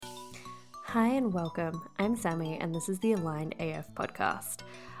Hi and welcome. I'm Sammy and this is the Aligned AF podcast.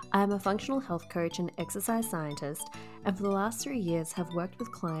 I'm a functional health coach and exercise scientist, and for the last 3 years have worked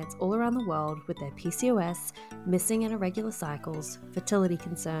with clients all around the world with their PCOS, missing and irregular cycles, fertility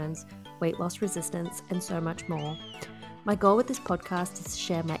concerns, weight loss resistance, and so much more. My goal with this podcast is to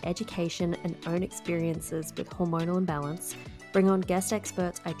share my education and own experiences with hormonal imbalance, bring on guest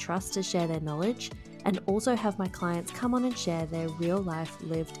experts I trust to share their knowledge, and also have my clients come on and share their real-life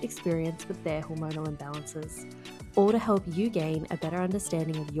lived experience with their hormonal imbalances, all to help you gain a better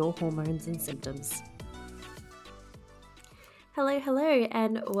understanding of your hormones and symptoms. Hello,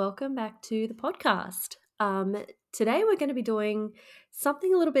 and welcome back to the podcast. Today we're going to be doing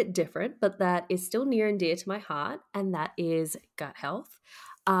something a little bit different, but that is still near and dear to my heart, and that is gut health.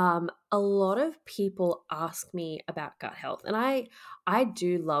 A lot of people ask me about gut health, and I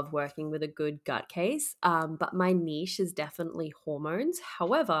do love working with a good gut case, but my niche is definitely hormones.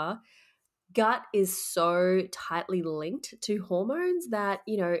 However, gut is so tightly linked to hormones that,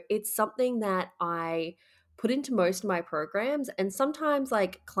 it's something that I put into most of my programs, and sometimes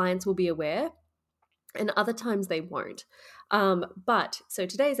like clients will be aware and other times they won't. But so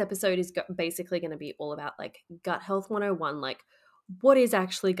today's episode is basically going to be all about like gut health 101, like what is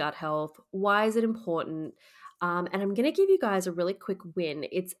actually gut health? Why is it important? And I'm going to give you guys a really quick win.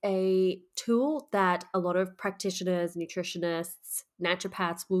 It's a tool that a lot of practitioners, nutritionists,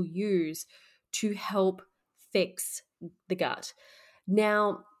 naturopaths will use to help fix the gut.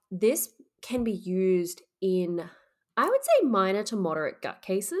 Now, this can be used in, I would say, minor to moderate gut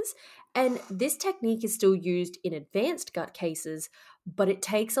cases. And this technique is still used in advanced gut cases, but it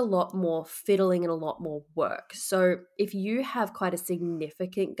takes a lot more fiddling and a lot more work. So if you have quite a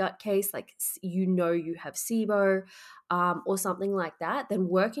significant gut case, like you have SIBO or something like that, then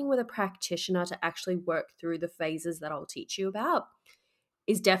working with a practitioner to actually work through the phases that I'll teach you about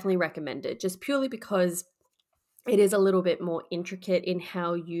is definitely recommended, just purely because it is a little bit more intricate in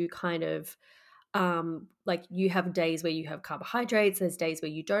how you kind of like you have days where you have carbohydrates, there's days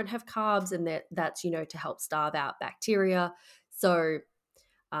where you don't have carbs, and that's to help starve out bacteria. So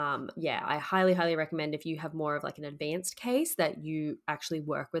I highly recommend, if you have more of like an advanced case, that you actually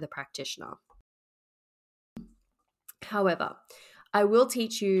work with a practitioner. However, I will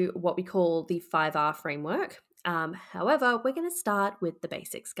teach you what we call the 5R framework. However, we're going to start with the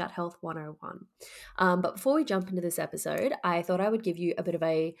basics, Gut Health 101. But before we jump into this episode, I thought I would give you a bit of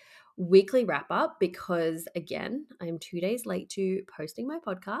a weekly wrap up because, again, I'm 2 days late to posting my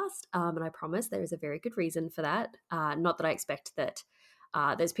podcast. And I promise there is a very good reason for that. Not that I expect that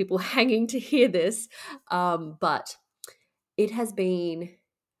there's people hanging to hear this, but it has been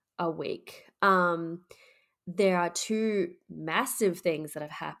a week. There are two massive things that have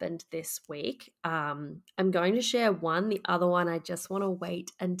happened this week. I'm going to share one. The other one, I just want to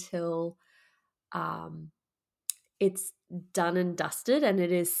wait until it's done and dusted and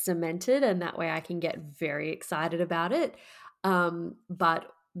it is cemented, and that way I can get very excited about it. But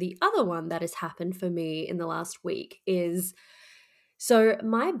the other one that has happened for me in the last week is, so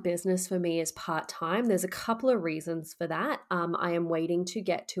my business for me is part-time. There's a couple of reasons for that. I am waiting to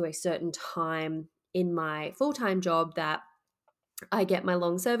get to a certain time in my full-time job that I get my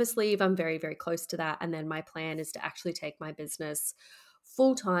long service leave. I'm very, very close to that. And then my plan is to actually take my business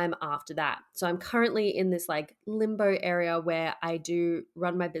full-time after that. So I'm currently in this like limbo area where I do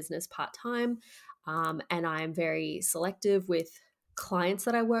run my business part-time, and I'm very selective with clients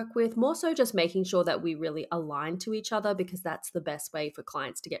that I work with, more so just making sure that we really align to each other, because that's the best way for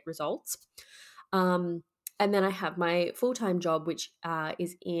clients to get results. And then I have my full-time job, which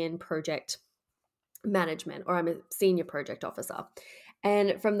is in project management, or I'm a senior project officer.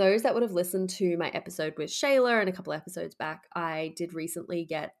 And from those that would have listened to my episode with Shayla and a couple episodes back, I did recently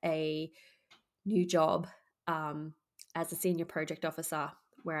get a new job as a senior project officer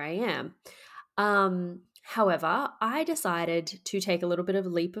where I am. However, I decided to take a little bit of a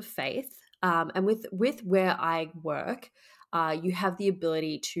leap of faith. And with where I work, you have the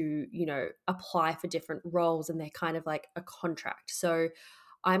ability to, apply for different roles, and they're kind of like a contract. So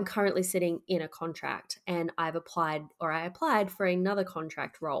I'm currently sitting in a contract, and I applied for another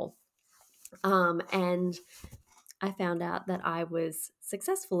contract role. And I found out that I was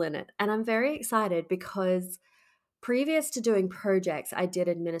successful in it. And I'm very excited because previous to doing projects, I did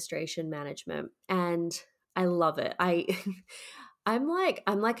administration management, and I love it. I'm like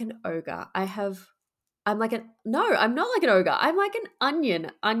an ogre. I'm not like an ogre. I'm like an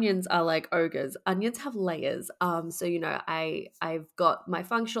onion. Onions are like ogres. Onions have layers. So I've got my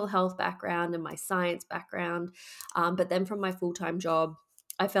functional health background and my science background, but then from my full-time job,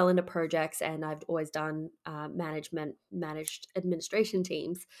 I fell into projects, and I've always done managed administration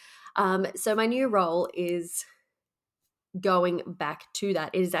teams. So my new role is going back to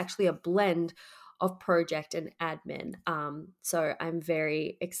that. It is actually a blend of project and admin. So I'm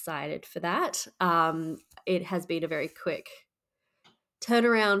very excited for that. It has been a very quick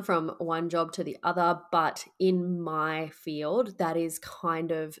turnaround from one job to the other, but in my field, that is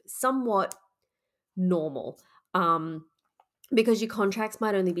kind of somewhat normal. Because your contracts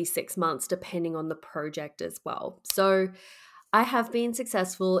might only be 6 months depending on the project as well. So I have been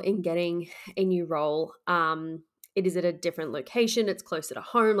successful in getting a new role. It is at a different location. It's closer to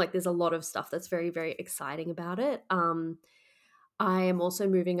home. Like there's a lot of stuff that's very, very exciting about it. I am also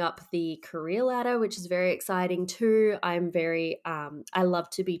moving up the career ladder, which is very exciting too. I love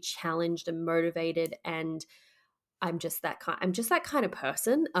to be challenged and motivated, and I'm just that kind of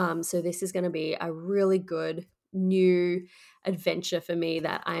person. So this is going to be a really good new adventure for me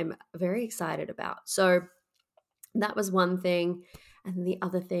that I'm very excited about. So that was one thing. And the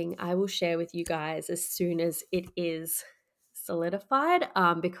other thing I will share with you guys as soon as it is solidified,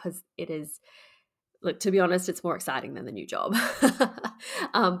 because it is, look, to be honest, it's more exciting than the new job.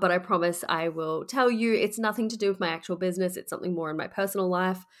 But I promise I will tell you it's nothing to do with my actual business. It's something more in my personal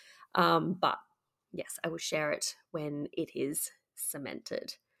life. But yes, I will share it when it is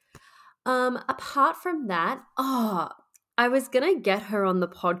cemented. Apart from that, I was going to get her on the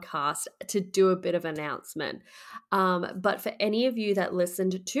podcast to do a bit of announcement. But for any of you that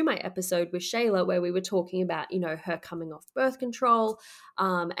listened to my episode with Shayla, where we were talking about, her coming off birth control,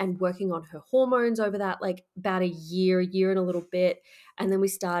 and working on her hormones over that, like about a year and a little bit. And then we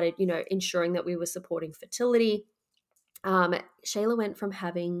started, ensuring that we were supporting fertility. Shayla went from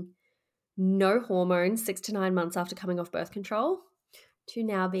having no hormones 6 to 9 months after coming off birth control to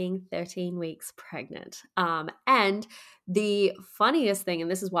now being 13 weeks pregnant. And the funniest thing, and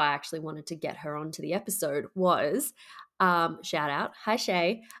this is why I actually wanted to get her onto the episode, was shout out, hi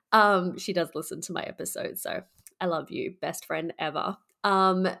Shay. She does listen to my episode, so I love you, best friend ever.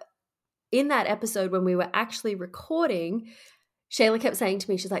 In that episode, when we were actually recording, Shayla kept saying to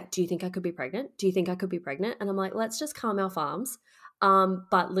me, she's like, do you think I could be pregnant? Do you think I could be pregnant? And I'm like, let's just calm our farms.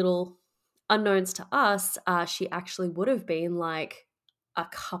 But little unknowns to us, she actually would have been like a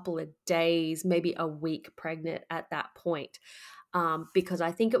couple of days, maybe a week pregnant at that point. Because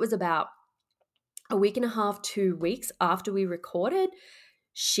I think it was about a week and a half, 2 weeks after we recorded,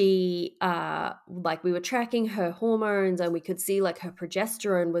 she we were tracking her hormones and we could see like her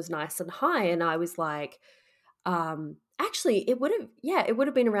progesterone was nice and high. And I was like, actually it would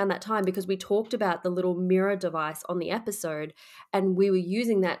have been around that time, because we talked about the little mirror device on the episode and we were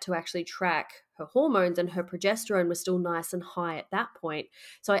using that to actually track her hormones, and her progesterone was still nice and high at that point.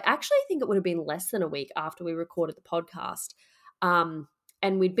 So I actually think it would have been less than a week after we recorded the podcast.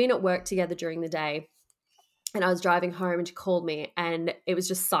 And we'd been at work together during the day, and I was driving home and she called me and it was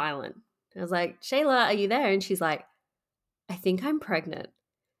just silent. I was like, Shayla, are you there? And she's like, I think I'm pregnant.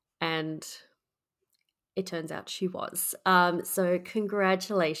 And it turns out she was. So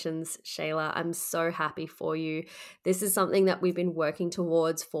congratulations, Shayla. I'm so happy for you. This is something that we've been working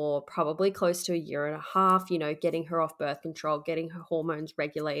towards for probably close to a year and a half, getting her off birth control, getting her hormones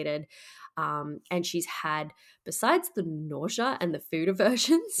regulated. And she's had, besides the nausea and the food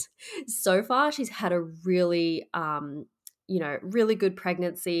aversions, so far she's had a really, really good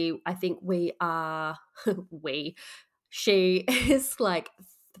pregnancy. I think she is like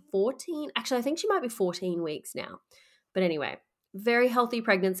 14, actually I think she might be 14 weeks now, but anyway, very healthy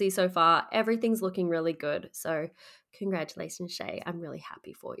pregnancy so far. Everything's looking really good, so congratulations, Shay. I'm really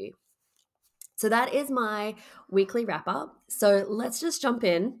happy for you. So that is my weekly wrap up. So let's just jump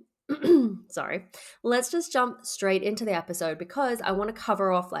in. Let's just jump straight into the episode, because I want to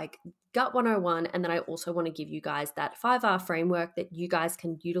cover off like gut 101, and then I also want to give you guys that 5R framework that you guys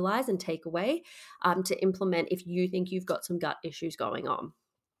can utilize and take away to implement if you think you've got some gut issues going on.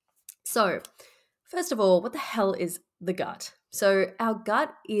 So first of all, what the hell is the gut? So our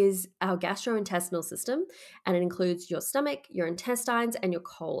gut is our gastrointestinal system, and it includes your stomach, your intestines, and your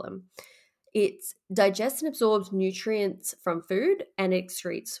colon. It digests and absorbs nutrients from food and it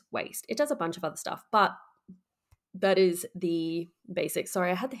excretes waste. It does a bunch of other stuff, but that is the basics.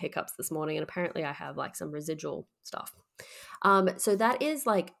 Sorry, I had the hiccups this morning and apparently I have like some residual stuff. So that is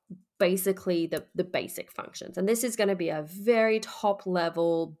like basically the basic functions. And this is going to be a very top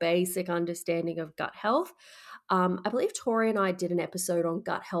level, basic understanding of gut health. I believe Tori and I did an episode on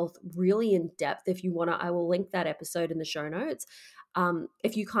gut health really in depth. If you want to, I will link that episode in the show notes.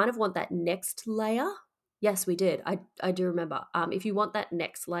 If you kind of want that next layer, yes, we did. I do remember. If you want that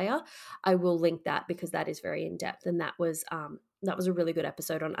next layer, I will link that, because that is very in depth, and that was a really good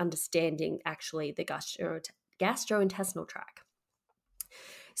episode on understanding actually the gastrointestinal tract.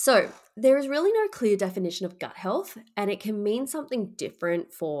 So, there is really no clear definition of gut health, and it can mean something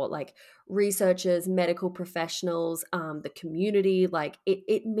different for like researchers, medical professionals, the community. Like,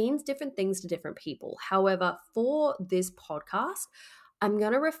 it means different things to different people. However, for this podcast, I'm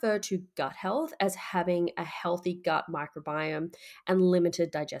going to refer to gut health as having a healthy gut microbiome and limited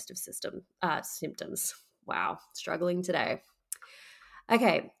digestive system symptoms. Wow, struggling today.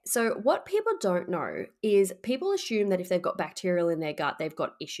 Okay, so what people don't know is people assume that if they've got bacterial in their gut, they've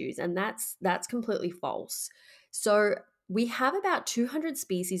got issues, and that's completely false. So we have about 200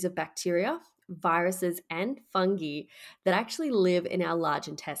 species of bacteria, viruses, and fungi that actually live in our large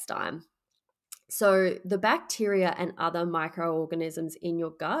intestine. So the bacteria and other microorganisms in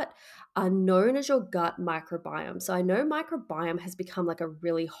your gut are known as your gut microbiome. So I know microbiome has become like a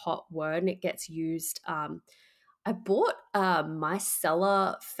really hot word, and it gets used. I bought a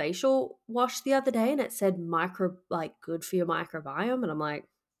micellar facial wash the other day, and it said micro, like good for your microbiome. And I'm like,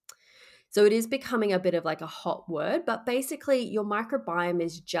 so it is becoming a bit of like a hot word, but basically your microbiome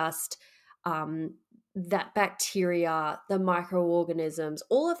is just um, that bacteria, the microorganisms,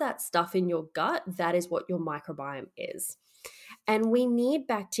 all of that stuff in your gut. That is what your microbiome is. And we need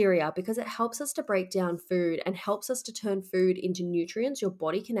bacteria because it helps us to break down food and helps us to turn food into nutrients your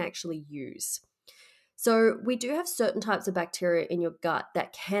body can actually use. So, we do have certain types of bacteria in your gut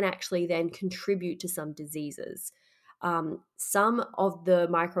that can actually then contribute to some diseases. Some of the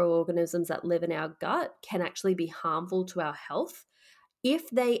microorganisms that live in our gut can actually be harmful to our health if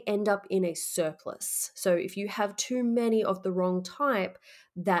they end up in a surplus. So, if you have too many of the wrong type,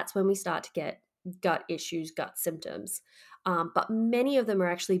 that's when we start to get gut issues, gut symptoms. But many of them are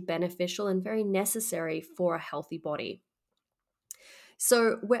actually beneficial and very necessary for a healthy body.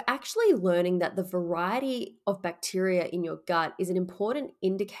 So, we're actually learning that the variety of bacteria in your gut is an important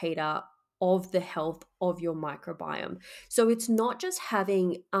indicator of the health of your microbiome. So, it's not just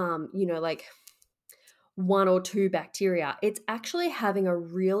having, like one or two bacteria, it's actually having a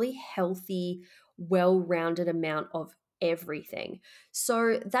really healthy, well rounded amount of everything.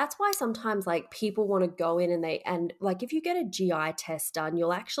 So that's why sometimes like people want to go in and like if you get a GI test done,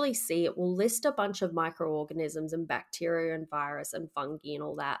 you'll actually see it will list a bunch of microorganisms and bacteria and virus and fungi and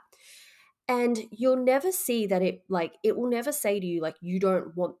all that. And you'll never see that it will never say to you like you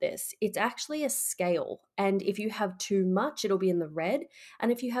don't want this. It's actually a scale. And if you have too much, it'll be in the red.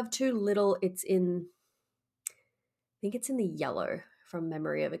 And if you have too little, I think it's in the yellow from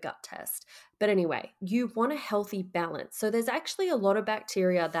memory of a gut test. But anyway, you want a healthy balance. So there's actually a lot of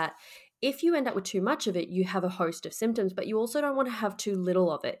bacteria that if you end up with too much of it, you have a host of symptoms, but you also don't want to have too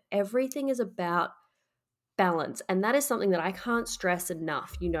little of it. Everything is about balance. And that is something that I can't stress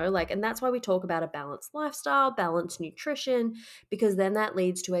enough, and that's why we talk about a balanced lifestyle, balanced nutrition, because then that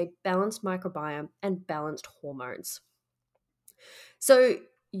leads to a balanced microbiome and balanced hormones. So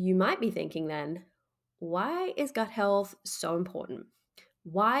you might be thinking then, why is gut health so important?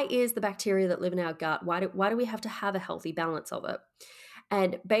 Why is the bacteria that live in our gut, why do we have to have a healthy balance of it?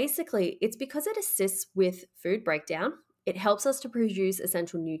 And basically, it's because it assists with food breakdown. It helps us to produce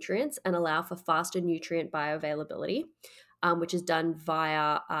essential nutrients and allow for faster nutrient bioavailability, which is done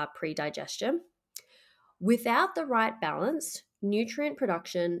via pre-digestion. Without the right balance, nutrient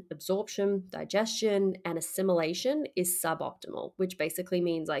production, absorption, digestion, and assimilation is suboptimal, which basically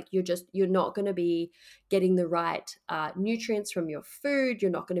means like you're not going to be getting the right nutrients from your food.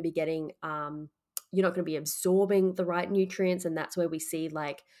 You're not going to be getting you're not going to be absorbing the right nutrients, and that's where we see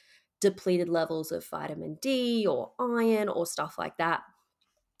like depleted levels of vitamin D or iron or stuff like that.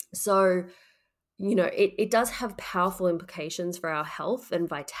 So it does have powerful implications for our health and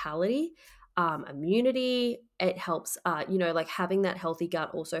vitality, immunity. It helps, like having that healthy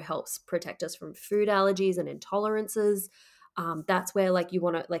gut also helps protect us from food allergies and intolerances. That's where like you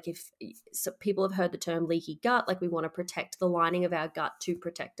want to, like if so people have heard the term leaky gut, like we want to protect the lining of our gut to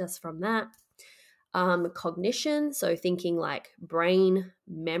protect us from that. Cognition, so thinking like brain,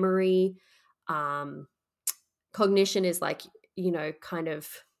 memory. Um, Cognition is like, kind of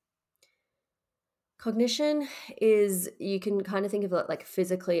cognition is you can kind of think of it like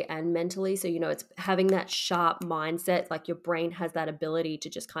physically and mentally. So, it's having that sharp mindset, like your brain has that ability to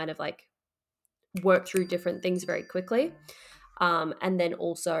just kind of like work through different things very quickly. And then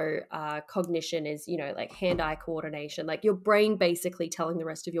also cognition is, like hand-eye coordination, like your brain basically telling the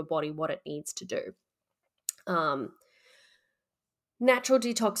rest of your body what it needs to do. Natural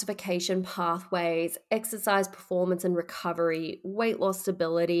detoxification pathways, exercise performance and recovery, weight loss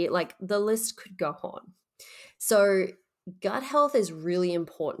stability, like the list could go on. So, gut health is really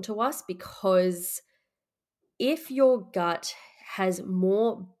important to us because if your gut has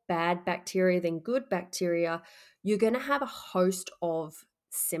more bad bacteria than good bacteria, you're going to have a host of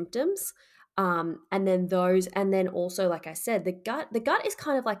symptoms. And then also, like I said, the gut is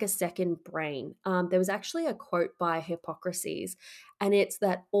kind of like a second brain. There was actually a quote by Hippocrates, and it's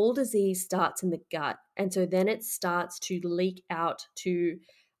that all disease starts in the gut, and so then it starts to leak out to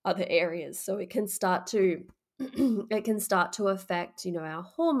other areas. So it can start to it can start to affect, our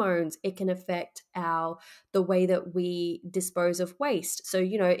hormones. It can affect the way that we dispose of waste. So,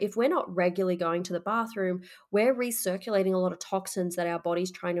 if we're not regularly going to the bathroom, we're recirculating a lot of toxins that our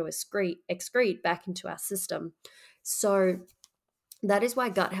body's trying to excrete back into our system. So that is why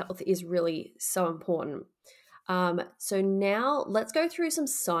gut health is really so important. So now let's go through some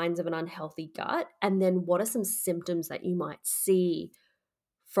signs of an unhealthy gut, and then what are some symptoms that you might see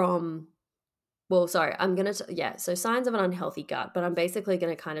from so signs of an unhealthy gut, but I'm basically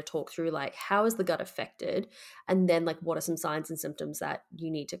going to kind of talk through like how is the gut affected, and then like what are some signs and symptoms that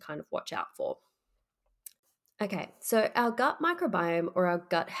you need to kind of watch out for. Okay, so our gut microbiome or our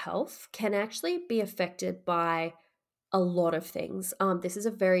gut health can actually be affected by a lot of things. This is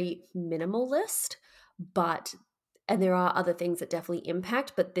a very minimal list, and there are other things that definitely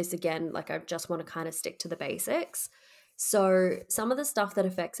impact, but this again, like I just want to kind of stick to the basics. So some of the stuff that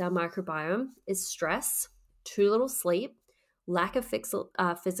affects our microbiome is stress, too little sleep, lack of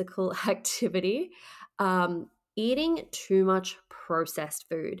physical activity, eating too much processed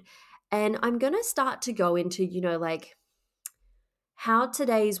food. And I'm going to start to go into, like how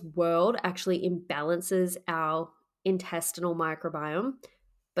today's world actually imbalances our intestinal microbiome,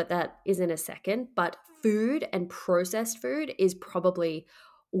 but that is in a second. But food and processed food is probably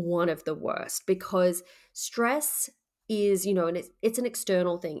one of the worst, because stress is, and it's an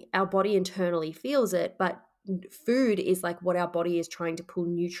external thing. Our body internally feels it, but food is like what our body is trying to pull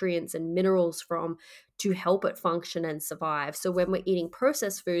nutrients and minerals from to help it function and survive. So when we're eating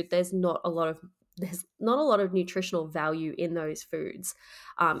processed food, there's not a lot of nutritional value in those foods.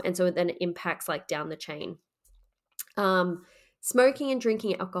 And so then it impacts like down the chain. Smoking and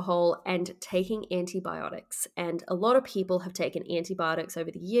drinking alcohol and taking antibiotics. And a lot of people have taken antibiotics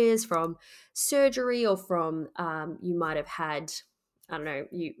over the years from surgery or from, you might have had, I don't know,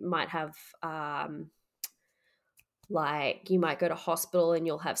 you might have, like you might go to hospital and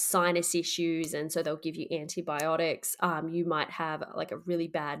you'll have sinus issues, and so they'll give you antibiotics. You might have like a really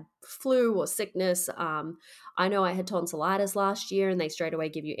bad flu or sickness. I know I had tonsillitis last year and they straight away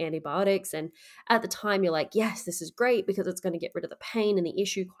give you antibiotics, and at the time you're like, yes, this is great because it's going to get rid of the pain and the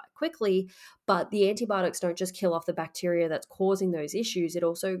issue quite quickly. But the antibiotics don't just kill off the bacteria that's causing those issues, it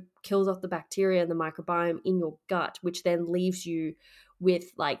also kills off the bacteria and the microbiome in your gut, which then leaves you with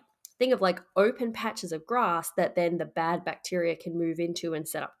think of like open patches of grass that then the bad bacteria can move into and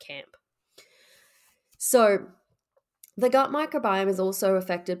set up camp. So the gut microbiome is also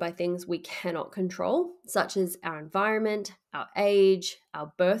affected by things we cannot control, such as our environment, our age,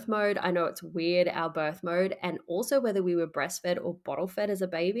 our birth mode. I know it's weird, our birth mode, and also whether we were breastfed or bottle fed as a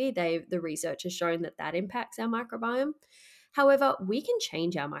baby. The research has shown that impacts our microbiome. However, we can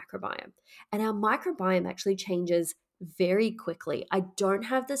change our microbiome, and our microbiome actually changes very quickly. I don't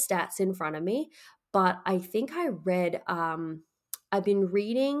have the stats in front of me, but I think I read, I've been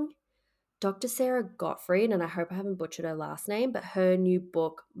reading Dr. Sarah Gottfried, and I hope I haven't butchered her last name, but her new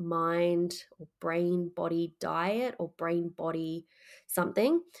book, Mind or Brain Body Diet or Brain Body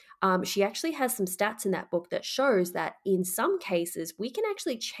something. She actually has some stats in that book that shows that in some cases, we can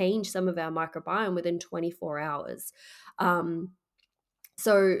actually change some of our microbiome within 24 hours.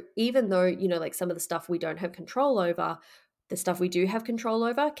 So even though, like some of the stuff we don't have control over, the stuff we do have control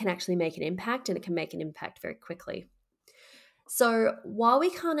over can actually make an impact, and it can make an impact very quickly. So while we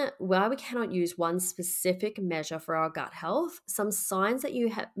cannot use one specific measure for our gut health, some signs that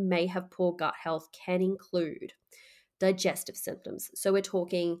you may have poor gut health can include digestive symptoms. So we're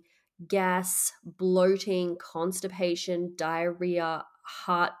talking gas, bloating, constipation, diarrhea,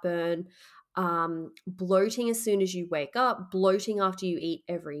 heartburn, bloating as soon as you wake up, bloating after you eat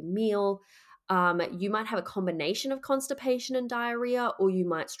every meal. You might have a combination of constipation and diarrhea, or you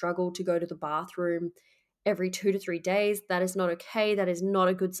might struggle to go to the bathroom every 2 to 3 days. That is not okay. That is not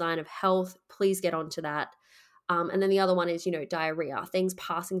a good sign of health. Please get onto that. And then the other one is, diarrhea, things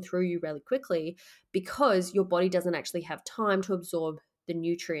passing through you really quickly because your body doesn't actually have time to absorb the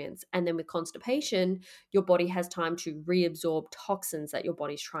nutrients. And then with constipation, your body has time to reabsorb toxins that your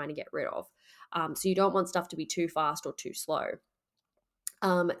body's trying to get rid of. So you don't want stuff to be too fast or too slow.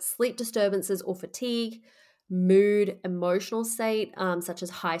 Sleep disturbances or fatigue, mood, emotional state, such as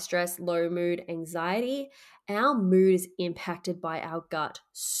high stress, low mood, anxiety. Our mood is impacted by our gut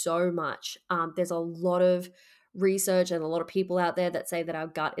so much. There's a lot of research and a lot of people out there that say that our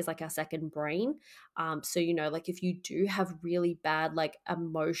gut is like our second brain. So, like if you do have really bad, like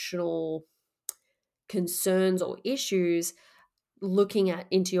emotional concerns or issues, looking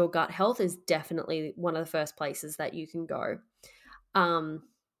into your gut health is definitely one of the first places that you can go.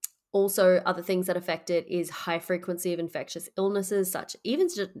 Also, other things that affect it is high frequency of infectious illnesses, such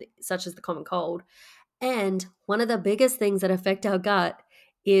as the common cold. And one of the biggest things that affect our gut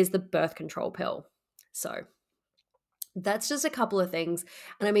is the birth control pill. So that's just a couple of things.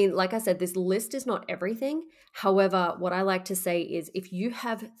 And I mean, like I said, this list is not everything. However, what I like to say is if you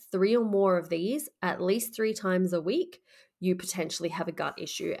have 3 or more of these at least 3 times a week, you potentially have a gut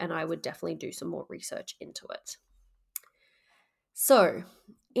issue. And I would definitely do some more research into it. So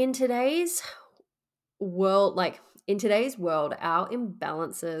in today's world, our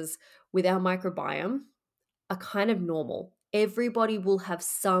imbalances with our microbiome are kind of normal. Everybody will have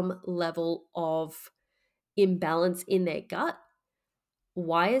some level of imbalance in their gut.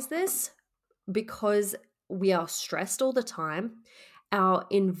 Why is this? Because we are stressed all the time. Our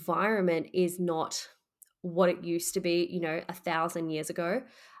environment is not what it used to be, 1,000 years ago.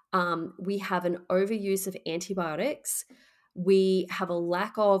 We have an overuse of antibiotics. We have a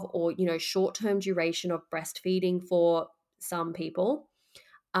lack of, or, short-term duration of breastfeeding for some people.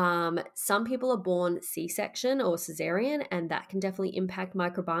 Some people are born C-section or cesarean, and that can definitely impact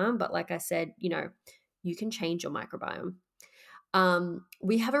microbiome. But like I said, you can change your microbiome.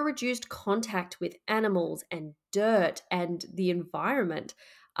 We have a reduced contact with animals and dirt and the environment.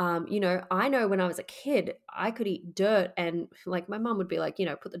 I know when I was a kid, I could eat dirt and like my mom would be like,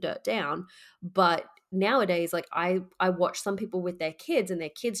 put the dirt down. But nowadays, like I watch some people with their kids and their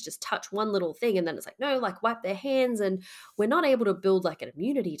kids just touch one little thing and then it's like, no, like wipe their hands. And we're not able to build like an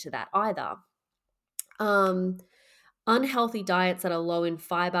immunity to that either. Unhealthy diets that are low in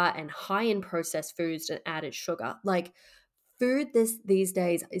fiber and high in processed foods and added sugar. Like food these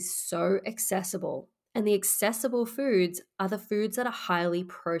days is so accessible. And the accessible foods are the foods that are highly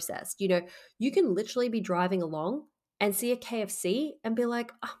processed. You can literally be driving along and see a KFC and be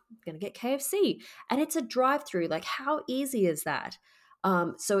like, oh, I'm going to get KFC. And it's a drive-through. Like, how easy is that?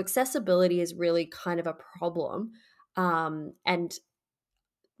 So accessibility is really kind of a problem. And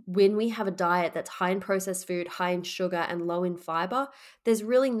when we have a diet that's high in processed food, high in sugar, and low in fiber, there's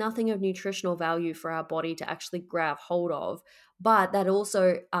really nothing of nutritional value for our body to actually grab hold of. But that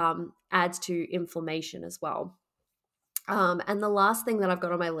also adds to inflammation as well. And the last thing that I've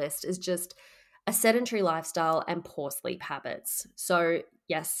got on my list is just a sedentary lifestyle and poor sleep habits. So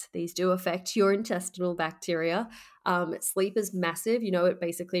yes, these do affect your intestinal bacteria. Sleep is massive. It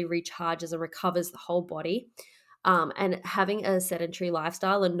basically recharges and recovers the whole body. And having a sedentary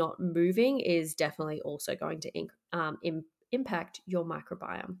lifestyle and not moving is definitely also going to impact your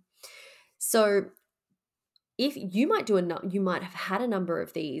microbiome. So if you might you might have had a number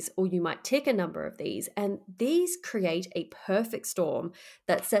of these, or you might tick a number of these, and these create a perfect storm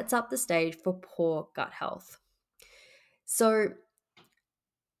that sets up the stage for poor gut health. So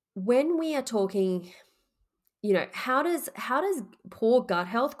when we are talking, how does poor gut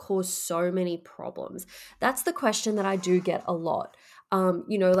health cause so many problems? That's the question that I do get a lot.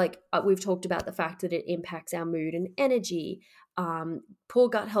 We've talked about the fact that it impacts our mood and energy. Poor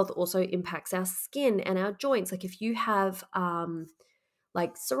gut health also impacts our skin and our joints. Like if you have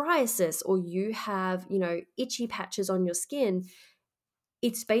like psoriasis, or you have, itchy patches on your skin,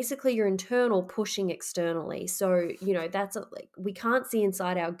 it's basically your internal pushing externally. So, that's like we can't see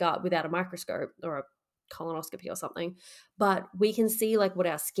inside our gut without a microscope or a colonoscopy or something, but we can see like what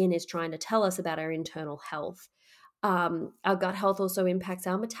our skin is trying to tell us about our internal health. Our gut health also impacts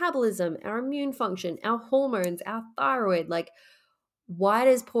our metabolism, our immune function, our hormones, our thyroid. Like, why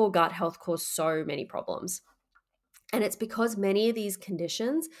does poor gut health cause so many problems? And it's because many of these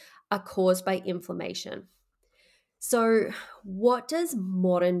conditions are caused by inflammation. So, what does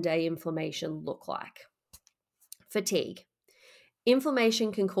modern day inflammation look like? Fatigue.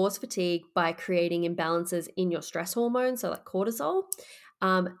 Inflammation can cause fatigue by creating imbalances in your stress hormones, so like cortisol.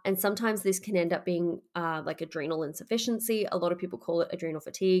 And sometimes this can end up being like adrenal insufficiency. A lot of people call it adrenal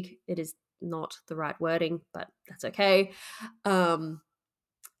fatigue. It is not the right wording, but that's okay.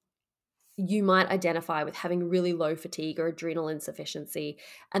 You might identify with having really low fatigue or adrenal insufficiency,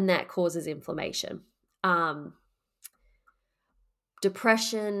 and that causes inflammation.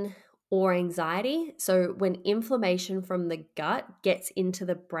 Depression or anxiety. So when inflammation from the gut gets into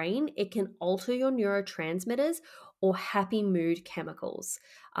the brain, it can alter your neurotransmitters or happy mood chemicals.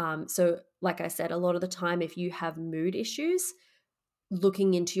 So like I said, a lot of the time, if you have mood issues,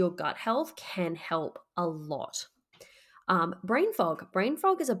 looking into your gut health can help a lot. Brain fog. Brain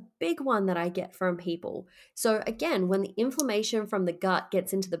fog is a big one that I get from people. So, again, when the inflammation from the gut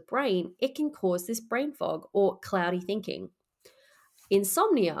gets into the brain, it can cause this brain fog or cloudy thinking.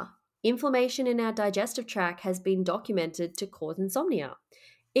 Insomnia. Inflammation in our digestive tract has been documented to cause insomnia.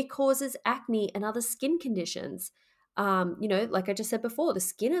 It causes acne and other skin conditions. Like I just said before, the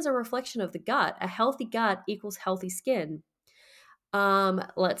skin is a reflection of the gut. A healthy gut equals healthy skin.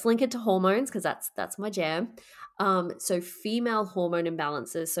 Let's link it to hormones because that's my jam. So female hormone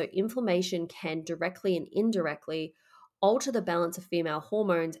imbalances, so inflammation can directly and indirectly alter the balance of female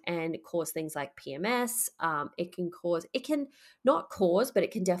hormones and cause things like PMS. It can not cause, but it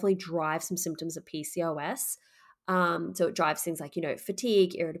can definitely drive some symptoms of PCOS. So it drives things like,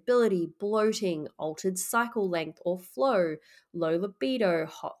 fatigue, irritability, bloating, altered cycle length or flow, low libido,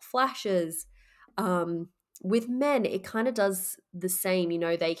 hot flashes. With men, it kind of does the same.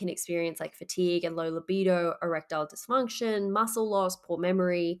 They can experience like fatigue and low libido, erectile dysfunction, muscle loss, poor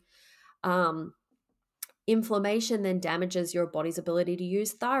memory. Inflammation then damages your body's ability to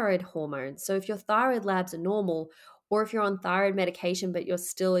use thyroid hormones. So if your thyroid labs are normal, or if you're on thyroid medication but you're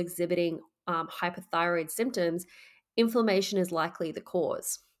still exhibiting hypothyroid symptoms, inflammation is likely the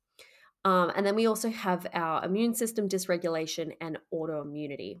cause. And then we also have our immune system dysregulation and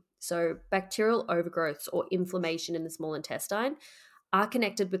autoimmunity. So bacterial overgrowths or inflammation in the small intestine are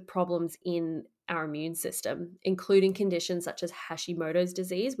connected with problems in our immune system, including conditions such as Hashimoto's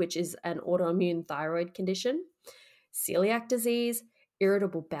disease, which is an autoimmune thyroid condition, celiac disease,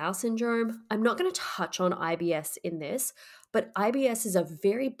 irritable bowel syndrome. I'm not going to touch on IBS in this, but IBS is a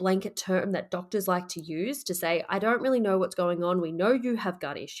very blanket term that doctors like to use to say, I don't really know what's going on. We know you have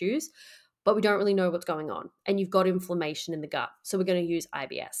gut issues, but we don't really know what's going on. And you've got inflammation in the gut. So we're going to use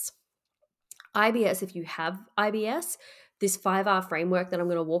IBS. IBS, if you have IBS, this 5R framework that I'm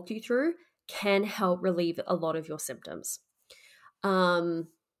going to walk you through can help relieve a lot of your symptoms.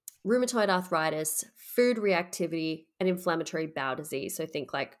 Rheumatoid arthritis, food reactivity, and inflammatory bowel disease. So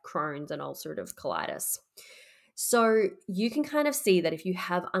think like Crohn's and ulcerative colitis. So you can kind of see that if you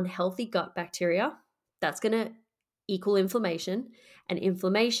have unhealthy gut bacteria, that's going to equal inflammation, and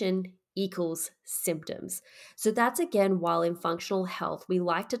inflammation equals symptoms. So that's, again, while in functional health, we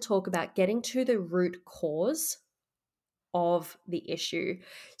like to talk about getting to the root cause of the issue.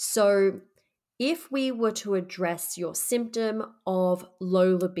 So if we were to address your symptom of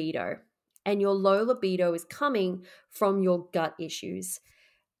low libido, and your low libido is coming from your gut issues,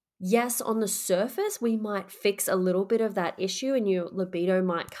 yes, on the surface, we might fix a little bit of that issue and your libido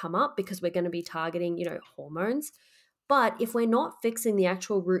might come up because we're going to be targeting, hormones. But if we're not fixing the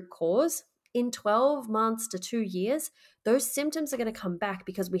actual root cause, in 12 months to 2 years, those symptoms are going to come back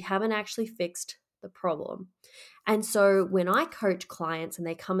because we haven't actually fixed the problem. And so when I coach clients and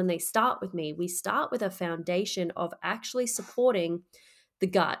they come and they start with me, we start with a foundation of actually supporting the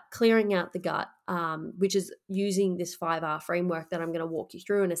gut, clearing out the gut, which is using this 5R framework that I'm going to walk you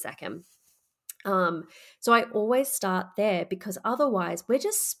through in a second. So I always start there because otherwise we're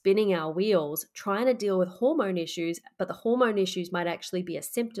just spinning our wheels trying to deal with hormone issues, but the hormone issues might actually be a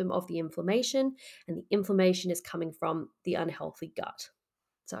symptom of the inflammation, and the inflammation is coming from the unhealthy gut.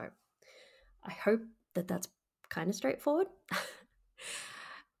 So I hope that that's kind of straightforward.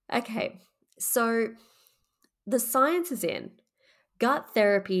 Okay, so the science is in. Gut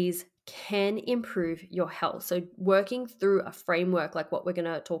therapies can improve your health. So working through a framework like what we're going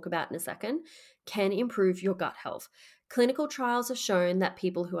to talk about in a second can improve your gut health. Clinical trials have shown that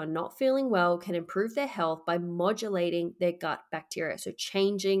people who are not feeling well can improve their health by modulating their gut bacteria, so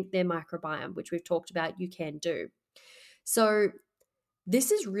changing their microbiome, which we've talked about you can do. So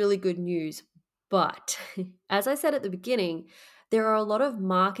this is really good news, but as I said at the beginning, there are a lot of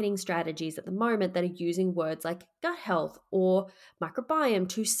marketing strategies at the moment that are using words like gut health or microbiome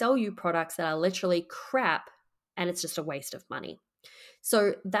to sell you products that are literally crap, and it's just a waste of money.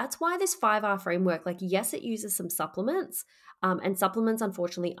 So that's why this 5R framework, yes, it uses some supplements, and supplements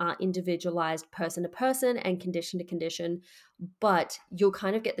unfortunately are individualized person to person and condition to condition, but you'll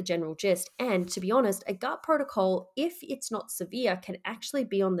kind of get the general gist. And to be honest, a gut protocol, if it's not severe, can actually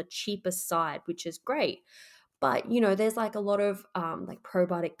be on the cheaper side, which is great. But, there's a lot of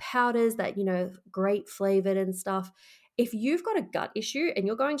probiotic powders that, great flavored and stuff. If you've got a gut issue and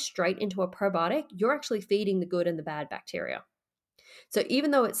you're going straight into a probiotic, you're actually feeding the good and the bad bacteria. So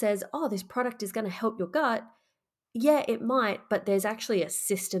even though it says, oh, this product is going to help your gut, yeah, it might, but there's actually a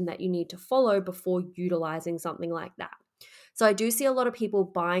system that you need to follow before utilizing something like that. So I do see a lot of people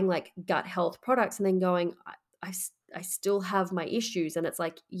buying gut health products and then going, I still have my issues. And it's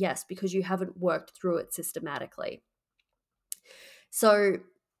like, yes, because you haven't worked through it systematically. So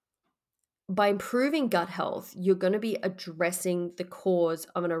by improving gut health, you're going to be addressing the cause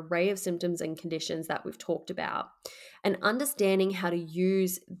of an array of symptoms and conditions that we've talked about, and understanding how to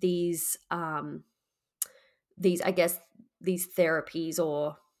use these, I guess, these therapies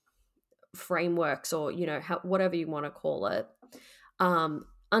or frameworks, or whatever you want to call it.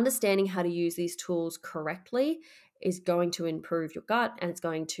 Understanding how to use these tools correctly is going to improve your gut, and it's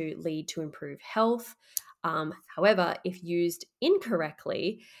going to lead to improved health. However, if used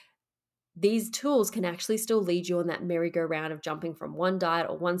incorrectly, these tools can actually still lead you on that merry-go-round of jumping from one diet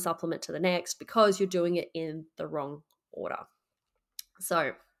or one supplement to the next because you're doing it in the wrong order.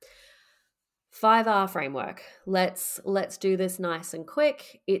 So, 5R framework. Let's do this nice and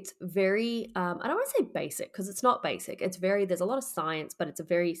quick. It's very I don't want to say basic, because it's not basic. There's a lot of science, but it's a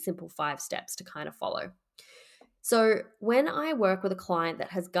very simple 5 steps to kind of follow. So when I work with a client that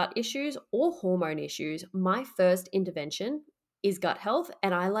has gut issues or hormone issues, my first intervention is gut health,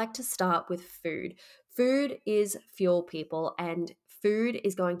 and I like to start with food. Food is fuel, people, and food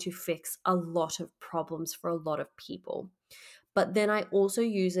is going to fix a lot of problems for a lot of people. But then I also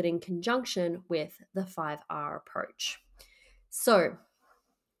use it in conjunction with the 5R approach. So,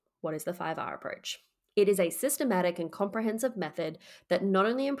 what is the 5R approach? It is a systematic and comprehensive method that not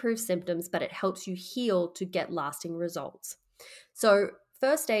only improves symptoms, but it helps you heal to get lasting results. So,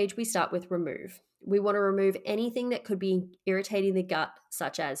 first stage, we start with remove. We want to remove anything that could be irritating the gut,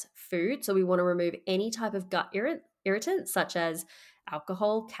 such as food. So, we want to remove any type of gut irritant, such as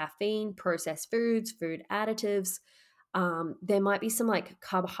alcohol, caffeine, processed foods, food additives. There might be some like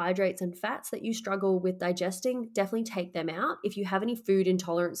carbohydrates and fats that you struggle with digesting. Definitely take them out. If you have any food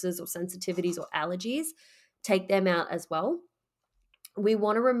intolerances or sensitivities or allergies, take them out as well. We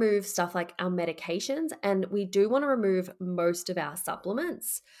want to remove stuff like our medications, and we do want to remove most of our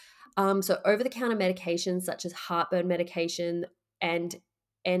supplements. So over-the-counter medications such as heartburn medication and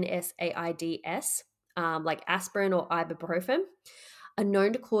NSAIDs, like aspirin or ibuprofen, are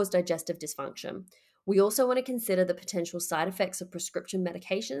known to cause digestive dysfunction. We also want to consider the potential side effects of prescription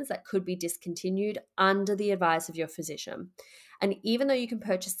medications that could be discontinued under the advice of your physician. And even though you can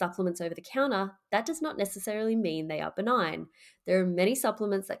purchase supplements over the counter, that does not necessarily mean they are benign. There are many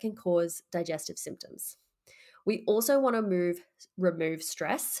supplements that can cause digestive symptoms. We also want to remove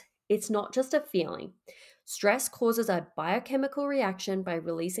stress. It's not just a feeling. Stress causes a biochemical reaction by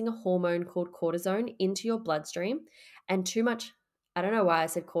releasing a hormone called cortisone into your bloodstream, and too much, I don't know why I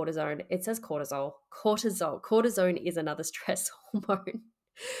said cortisone. It says cortisol. Cortisone is another stress hormone.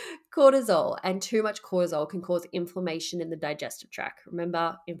 Cortisol, and too much cortisol can cause inflammation in the digestive tract.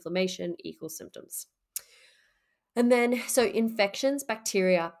 Remember, inflammation equals symptoms. And then, so infections,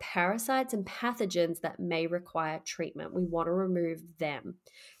 bacteria, parasites, and pathogens that may require treatment, we want to remove them.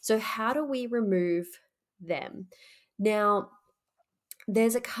 So, how do we remove them? Now,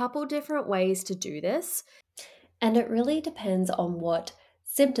 there's a couple different ways to do this, and it really depends on what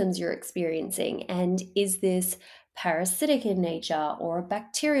symptoms you're experiencing. And is this parasitic in nature or a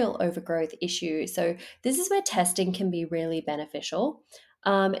bacterial overgrowth issue? So, this is where testing can be really beneficial.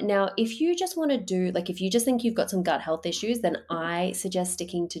 Now, if you just want to do, like, if you just think you've got some gut health issues, then I suggest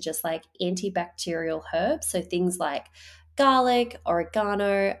sticking to just like antibacterial herbs. So, things like garlic,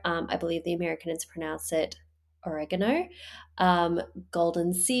 oregano, I believe the Americans pronounce it oregano,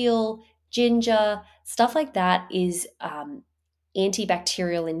 golden seal, ginger, stuff like that is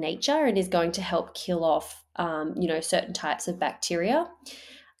antibacterial in nature and is going to help kill off, certain types of bacteria.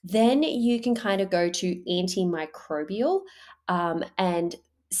 Then you can kind of go to antimicrobial, and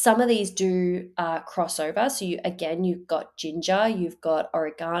some of these do cross over. So you've got ginger, you've got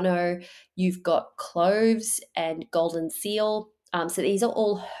oregano, you've got cloves and golden seal. So these are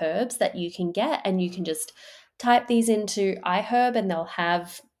all herbs that you can get, and you can just type these into iHerb and they'll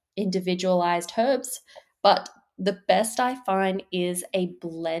have individualized herbs. But the best I find is a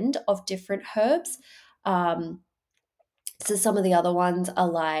blend of different herbs. So some of the other ones are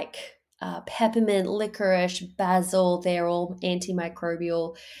like peppermint, licorice, basil. They're all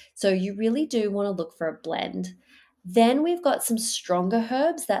antimicrobial. So you really do want to look for a blend. Then we've got some stronger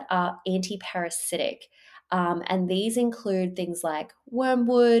herbs that are anti-parasitic. And these include things like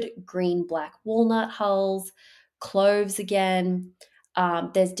wormwood, green black walnut hulls, cloves again.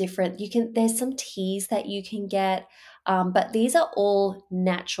 There's some teas that you can get, but these are all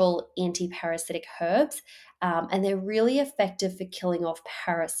natural anti-parasitic herbs, and they're really effective for killing off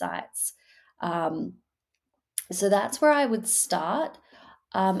parasites. So that's where I would start.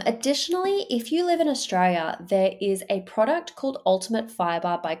 Additionally, if you live in Australia, there is a product called Ultimate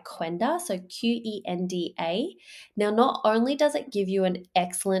Fiber by Quenda, so Quenda. Now, not only does it give you an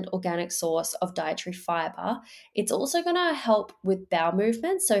excellent organic source of dietary fiber, it's also going to help with bowel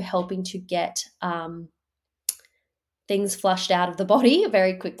movements, so helping to get things flushed out of the body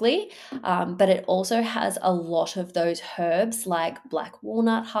very quickly. But it also has a lot of those herbs like black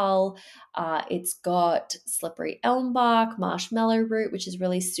walnut hull. It's got slippery elm bark, marshmallow root, which is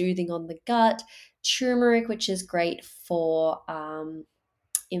really soothing on the gut, turmeric, which is great for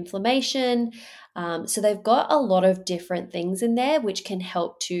inflammation. So they've got a lot of different things in there which can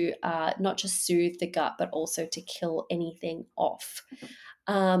help to not just soothe the gut, but also to kill anything off.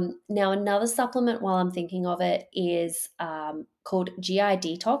 Now, another supplement while I'm thinking of it is called GI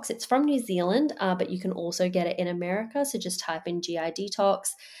Detox. It's from New Zealand, but you can also get it in America. So just type in GI Detox.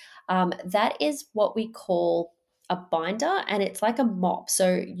 That is what we call a binder, and it's like a mop.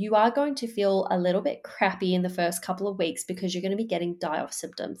 So you are going to feel a little bit crappy in the first couple of weeks because you're going to be getting die-off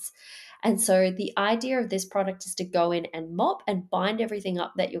symptoms. And so the idea of this product is to go in and mop and bind everything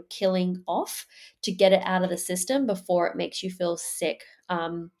up that you're killing off to get it out of the system before it makes you feel sick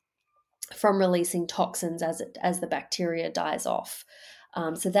from releasing toxins as the bacteria dies off.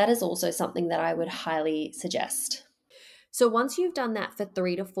 So that is also something that I would highly suggest. So once you've done that for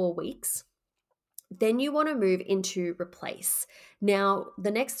 3 to 4 weeks, then you want to move into replace. Now,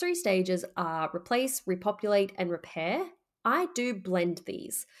 the next three stages are replace, repopulate, and repair. I do blend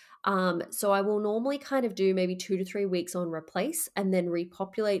these. So I will normally kind of do maybe 2 to 3 weeks on replace, and then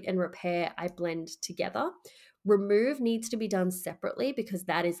repopulate and repair I blend together. Remove needs to be done separately because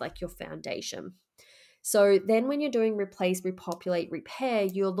that is like your foundation. So then when you're doing replace, repopulate, repair,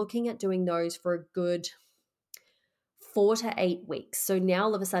 you're looking at doing those for a good 4 to 8 weeks. So now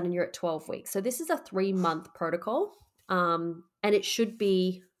all of a sudden you're at 12 weeks. So this is a 3-month protocol, and it should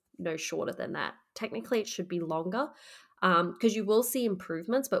be no shorter than that. Technically, it should be longer because you will see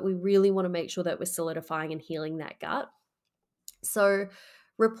improvements, but we really want to make sure that we're solidifying and healing that gut. So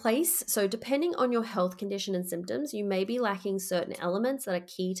replace, so depending on your health condition and symptoms, you may be lacking certain elements that are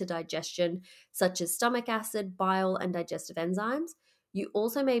key to digestion, such as stomach acid, bile, and digestive enzymes. You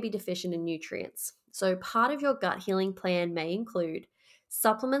also may be deficient in nutrients. So part of your gut healing plan may include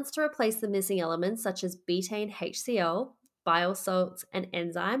supplements to replace the missing elements, such as betaine HCl, bile salts, and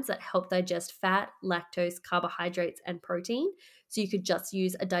enzymes that help digest fat, lactose, carbohydrates, and protein. So you could just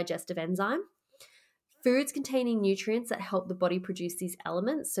use a digestive enzyme. Foods containing nutrients that help the body produce these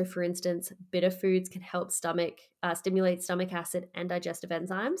elements. So, for instance, bitter foods can help stimulate stomach acid and digestive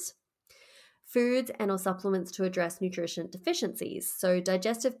enzymes. Foods and or supplements to address nutrition deficiencies. So,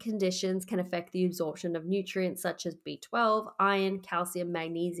 digestive conditions can affect the absorption of nutrients such as B12, iron, calcium,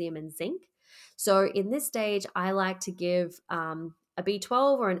 magnesium, and zinc. So, in this stage, I like to give a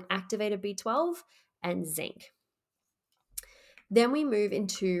B12 or an activated B12 and zinc. Then we move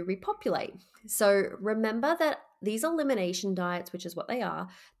into repopulate. So remember that these elimination diets, which is what they are,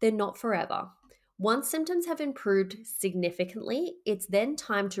 they're not forever. Once symptoms have improved significantly, it's then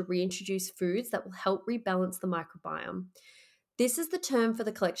time to reintroduce foods that will help rebalance the microbiome. This is the term for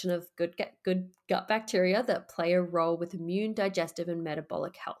the collection of good gut bacteria that play a role with immune, digestive, and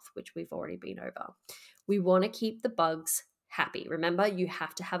metabolic health, which we've already been over. We want to keep the bugs happy. Remember, you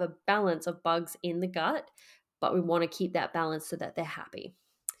have to have a balance of bugs in the gut, but we want to keep that balance so that they're happy.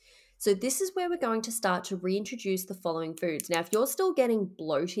 So this is where we're going to start to reintroduce the following foods. Now, if you're still getting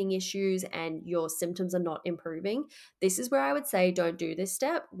bloating issues and your symptoms are not improving, this is where I would say don't do this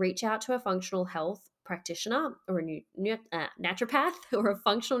step. Reach out to a functional health practitioner or a naturopath or a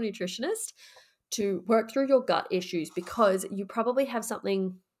functional nutritionist to work through your gut issues, because you probably have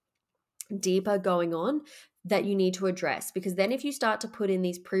something deeper going on that you need to address. Because then if you start to put in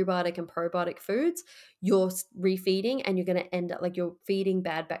these prebiotic and probiotic foods, you're refeeding and you're going to end up like you're feeding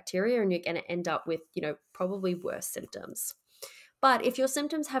bad bacteria, and you're going to end up with, probably worse symptoms. But if your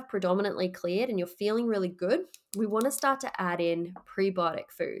symptoms have predominantly cleared and you're feeling really good, we want to start to add in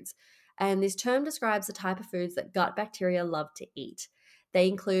prebiotic foods. And this term describes the type of foods that gut bacteria love to eat. They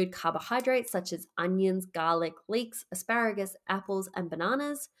include carbohydrates such as onions, garlic, leeks, asparagus, apples, and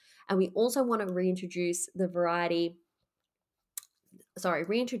bananas. And we also want to reintroduce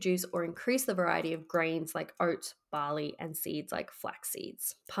or increase the variety of grains like oats, barley, and seeds like flax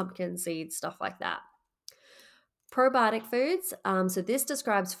seeds, pumpkin seeds, stuff like that. Probiotic foods. So this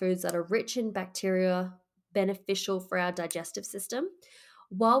describes foods that are rich in bacteria, beneficial for our digestive system.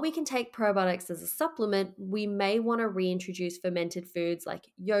 While we can take probiotics as a supplement, we may want to reintroduce fermented foods like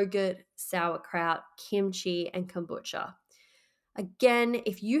yogurt, sauerkraut, kimchi, and kombucha. Again,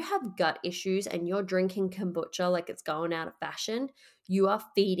 if you have gut issues and you're drinking kombucha like it's going out of fashion, you are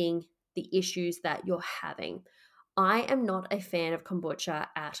feeding the issues that you're having. I am not a fan of kombucha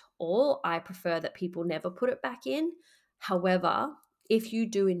at all. I prefer that people never put it back in. However, if you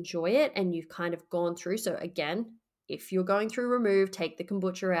do enjoy it and you've kind of gone through, so again, if you're going through remove, take the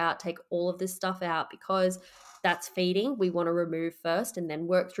kombucha out, take all of this stuff out because that's feeding. We want to remove first and then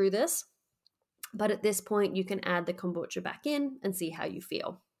work through this. But at this point, you can add the kombucha back in and see how you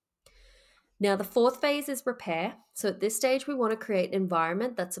feel. Now, the fourth phase is repair. So at this stage, we want to create an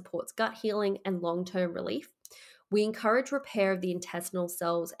environment that supports gut healing and long-term relief. We encourage repair of the intestinal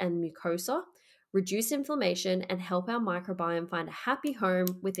cells and mucosa, reduce inflammation, and help our microbiome find a happy home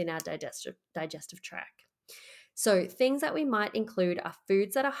within our digestive tract. So, things that we might include are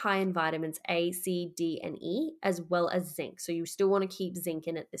foods that are high in vitamins A, C, D, and E, as well as zinc. So, you still want to keep zinc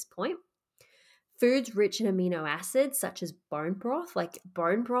in at this point. Foods rich in amino acids, such as bone broth. Like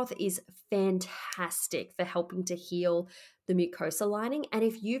bone broth is fantastic for helping to heal the mucosa lining. And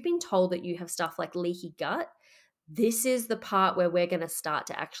if you've been told that you have stuff like leaky gut, this is the part where we're going to start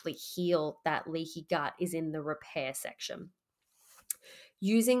to actually heal that leaky gut, is in the repair section.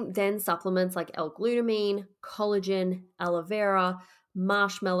 Using then supplements like L-glutamine, collagen, aloe vera,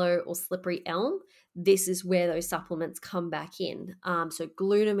 marshmallow, or slippery elm, this is where those supplements come back in. So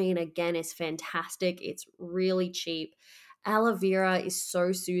glutamine, again, is fantastic. It's really cheap. Aloe vera is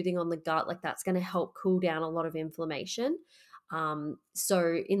so soothing on the gut, like that's going to help cool down a lot of inflammation.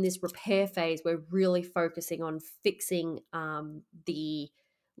 So in this repair phase, we're really focusing on fixing the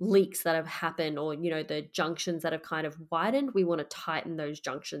leaks that have happened, or the junctions that have kind of widened. We want to tighten those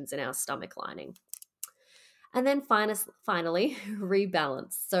junctions in our stomach lining. And then finally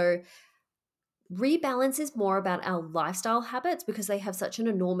rebalance. So rebalance is more about our lifestyle habits because they have such an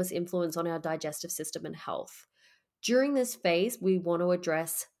enormous influence on our digestive system and health. During this phase, we want to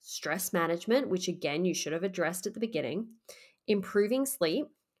address stress management, which again you should have addressed at the beginning, improving sleep,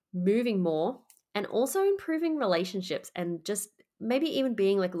 moving more, and also improving relationships, and just maybe even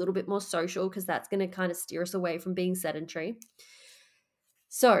being like a little bit more social, because that's going to kind of steer us away from being sedentary.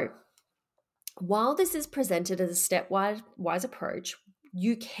 So while this is presented as a stepwise approach,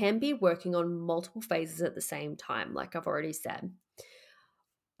 you can be working on multiple phases at the same time, like I've already said.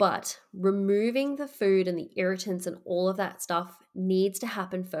 But removing the food and the irritants and all of that stuff needs to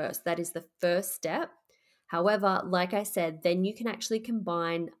happen first. That is the first step. However, like I said, then you can actually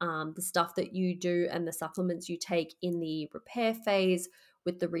combine the stuff that you do and the supplements you take in the repair phase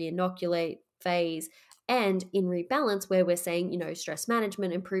with the reinoculate phase, and in rebalance, where we're saying, stress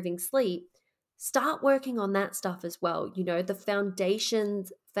management, improving sleep, start working on that stuff as well. The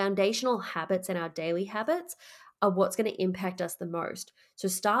foundational habits and our daily habits are what's going to impact us the most. So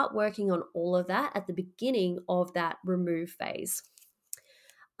start working on all of that at the beginning of that remove phase.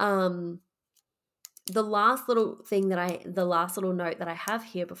 The last little note that I have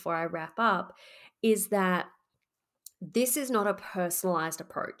here before I wrap up is that this is not a personalized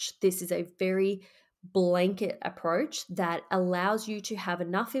approach. This is a very blanket approach that allows you to have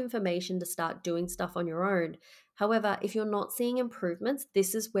enough information to start doing stuff on your own. However, if you're not seeing improvements,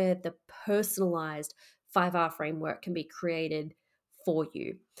 this is where the personalized 5R framework can be created for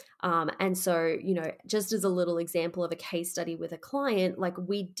you. And so, just as a little example of a case study with a client, like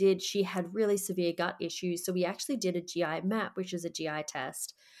she had really severe gut issues. So we actually did a GI map, which is a GI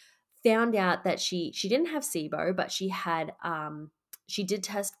test. Found out that she didn't have SIBO, but she did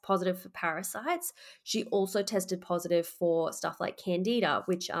test positive for parasites. She also tested positive for stuff like candida,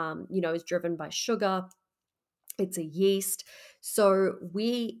 which is driven by sugar. It's a yeast. So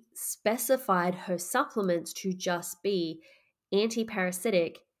we specified her supplements to just be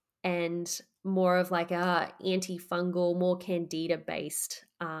anti-parasitic and more of like a antifungal, more candida based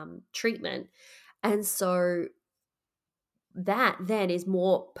treatment. And so that then is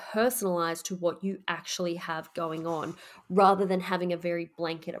more personalized to what you actually have going on, rather than having a very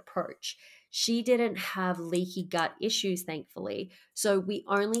blanket approach. She didn't have leaky gut issues, thankfully. So we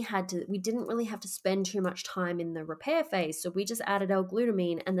didn't really have to spend too much time in the repair phase. So we just added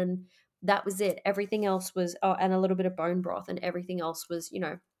L-glutamine, and then that was it. Everything else was, and a little bit of bone broth, and everything else was,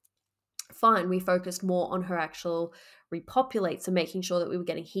 fine. We focused more on her actual repopulate. So making sure that we were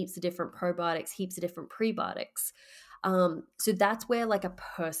getting heaps of different probiotics, heaps of different prebiotics. So that's where like a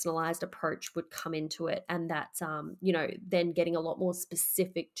personalized approach would come into it. And that's, then getting a lot more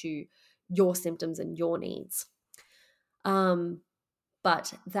specific to your symptoms and your needs.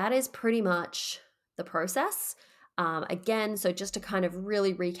 But that is pretty much the process. Again, so just to kind of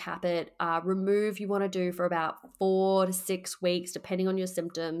really recap it, remove you want to do for about 4 to 6 weeks, depending on your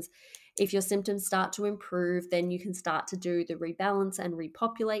symptoms. If your symptoms start to improve, then you can start to do the rebalance and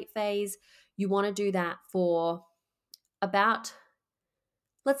repopulate phase. You want to do that for about,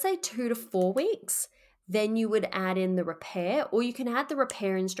 let's say, 2 to 4 weeks. Then you would add in the repair, or you can add the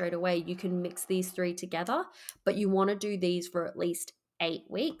repair in straight away. You can mix these 3 together, but you want to do these for at least 8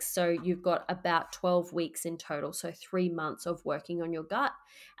 weeks. So you've got about 12 weeks in total. So 3 months of working on your gut.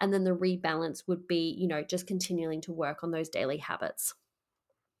 And then the rebalance would be, just continuing to work on those daily habits.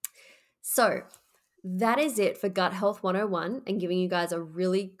 So that is it for Gut Health 101, and giving you guys a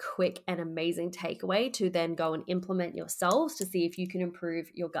really quick and amazing takeaway to then go and implement yourselves to see if you can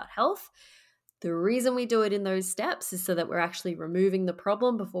improve your gut health. The reason we do it in those steps is so that we're actually removing the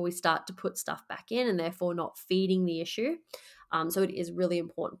problem before we start to put stuff back in, and therefore not feeding the issue. So it is really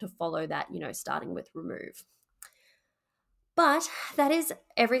important to follow that, starting with remove. But that is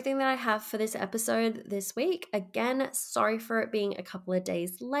everything that I have for this episode this week. Again, sorry for it being a couple of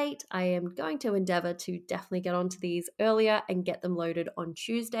days late. I am going to endeavor to definitely get onto these earlier and get them loaded on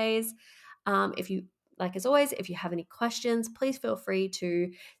Tuesdays. As always, if you have any questions, please feel free to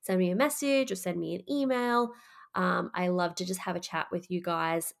send me a message or send me an email. I love to just have a chat with you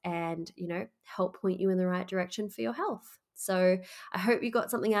guys and, help point you in the right direction for your health. So I hope you got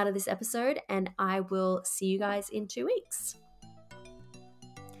something out of this episode, and I will see you guys in 2 weeks.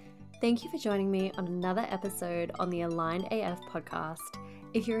 Thank you for joining me on another episode on the Aligned AF podcast.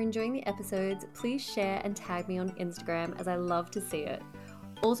 If you're enjoying the episodes, please share and tag me on Instagram, as I love to see it.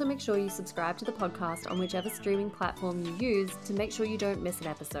 Also, make sure you subscribe to the podcast on whichever streaming platform you use to make sure you don't miss an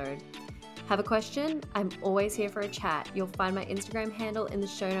episode. Have a question? I'm always here for a chat. You'll find my Instagram handle in the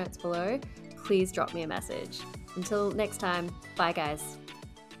show notes below. Please drop me a message. Until next time, bye guys.